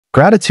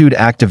Gratitude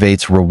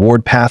activates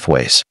reward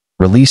pathways,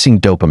 releasing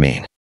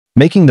dopamine,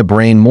 making the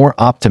brain more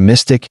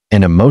optimistic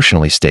and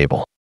emotionally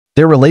stable.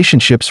 Their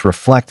relationships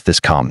reflect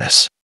this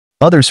calmness.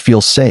 Others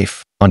feel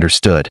safe,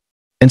 understood,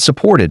 and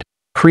supported,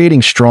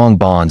 creating strong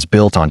bonds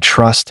built on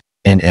trust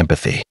and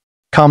empathy.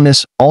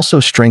 Calmness also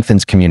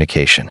strengthens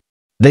communication.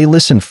 They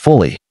listen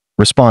fully,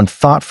 respond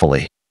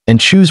thoughtfully, and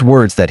choose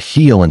words that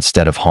heal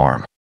instead of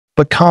harm.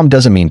 But calm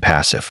doesn't mean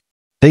passive.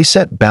 They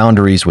set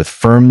boundaries with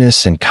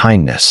firmness and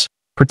kindness,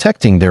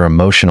 protecting their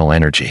emotional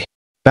energy.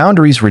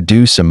 Boundaries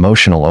reduce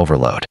emotional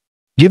overload,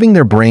 giving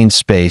their brain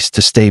space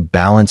to stay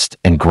balanced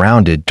and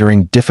grounded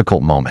during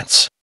difficult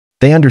moments.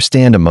 They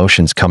understand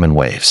emotions come in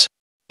waves.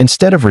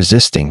 Instead of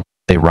resisting,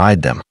 they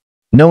ride them,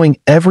 knowing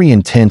every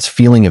intense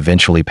feeling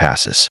eventually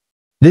passes.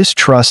 This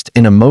trust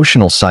in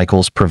emotional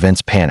cycles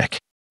prevents panic,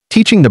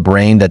 teaching the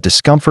brain that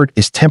discomfort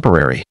is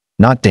temporary,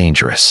 not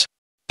dangerous.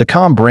 The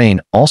calm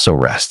brain also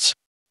rests.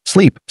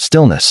 Sleep,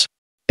 stillness,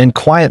 and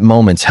quiet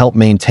moments help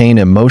maintain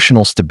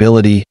emotional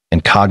stability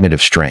and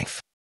cognitive strength.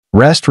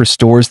 Rest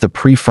restores the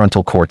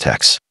prefrontal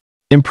cortex,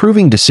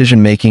 improving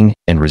decision-making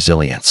and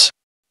resilience,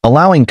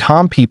 allowing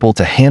calm people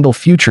to handle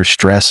future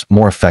stress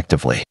more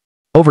effectively.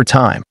 Over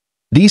time,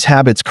 these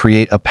habits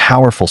create a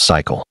powerful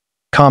cycle.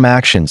 Calm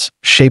actions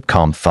shape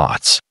calm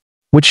thoughts,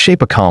 which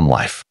shape a calm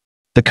life.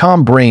 The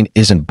calm brain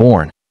isn't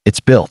born, it's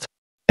built.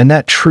 And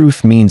that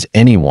truth means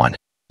anyone,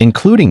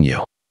 including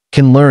you,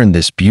 can learn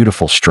this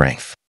beautiful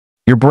strength.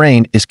 Your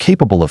brain is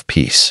capable of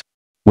peace.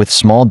 With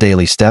small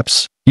daily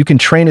steps, you can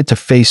train it to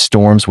face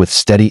storms with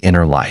steady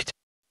inner light.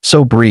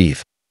 So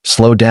breathe,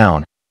 slow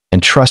down,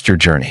 and trust your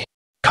journey.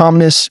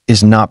 Calmness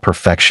is not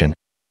perfection.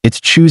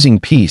 It's choosing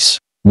peace,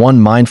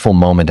 one mindful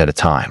moment at a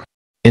time.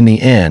 In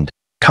the end,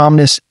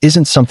 calmness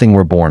isn't something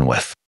we're born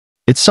with.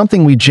 It's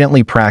something we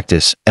gently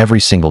practice every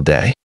single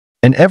day.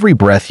 And every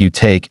breath you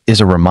take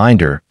is a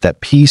reminder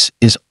that peace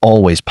is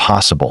always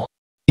possible,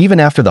 even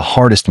after the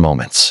hardest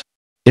moments.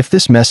 If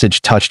this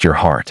message touched your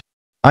heart,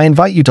 I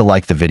invite you to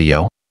like the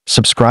video,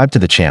 subscribe to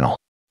the channel,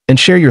 and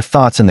share your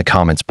thoughts in the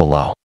comments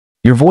below.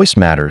 Your voice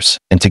matters,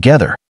 and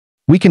together,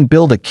 we can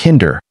build a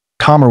kinder,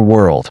 calmer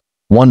world,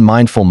 one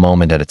mindful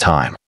moment at a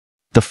time.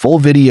 The full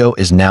video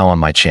is now on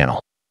my channel.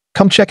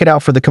 Come check it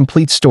out for the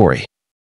complete story.